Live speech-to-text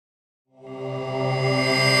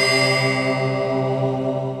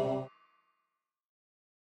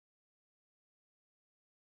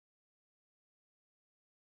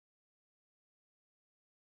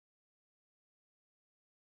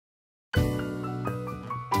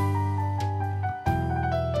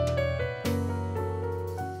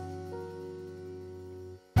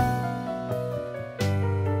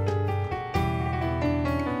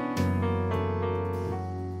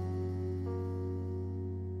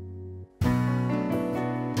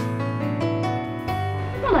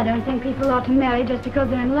I don't think people ought to marry just because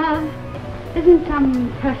they're in love. Isn't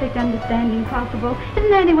some perfect understanding possible? Isn't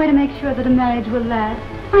there any way to make sure that a marriage will last?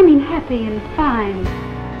 I mean, happy and fine.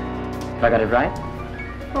 Have I got it right?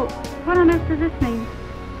 Oh, what on earth does this mean?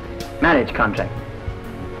 Marriage contract.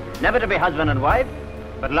 Never to be husband and wife,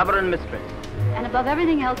 but lover and mistress. And above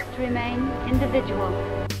everything else, to remain individual.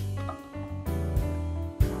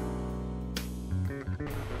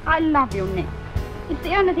 I love you, Nick. It's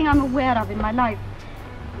the only thing I'm aware of in my life.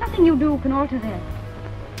 Nothing you do can alter that.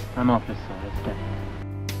 I'm awfully sorry, Steph.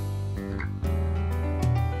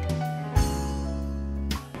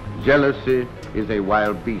 Jealousy is a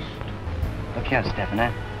wild beast. Look here,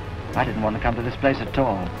 Stephanie. I didn't want to come to this place at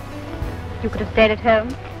all. You could have stayed at home.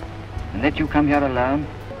 And let you come here alone?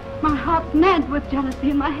 My heart's mad with jealousy,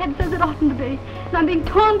 and my head says it oughtn't to be. And I'm being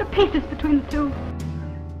torn to pieces between the two.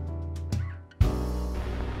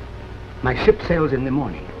 My ship sails in the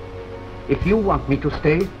morning. If you want me to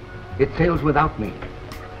stay, it sails without me.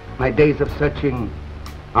 My days of searching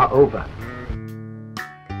are over.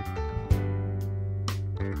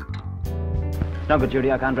 It's no good,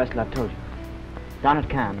 Judy. I can't wrestle, I've told you. Down at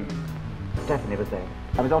Cannes, Stephanie was there.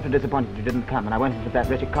 I was awfully disappointed you didn't come, and I went into that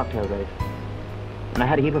wretched cocktail race. And I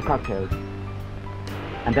had a heap of cocktails.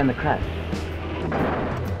 And then the crash.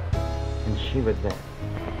 And she was there.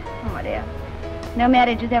 Oh, dear. No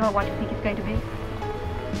marriage is ever what you think it's going to be.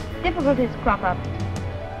 Difficulties crop up.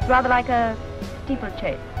 It's rather like a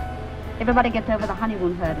steeplechase. Everybody gets over the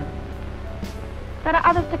honeymoon hurdle. There are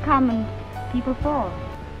others to come and people fall.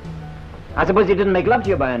 I suppose he didn't make love to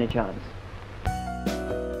you by any chance?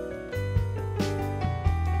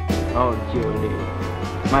 Oh, Judy.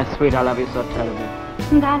 My sweet, I love you so terribly.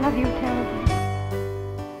 And I love you terribly.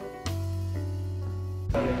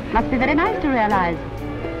 Must be very nice to realize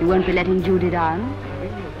you won't be letting Judy down,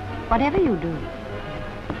 whatever you do.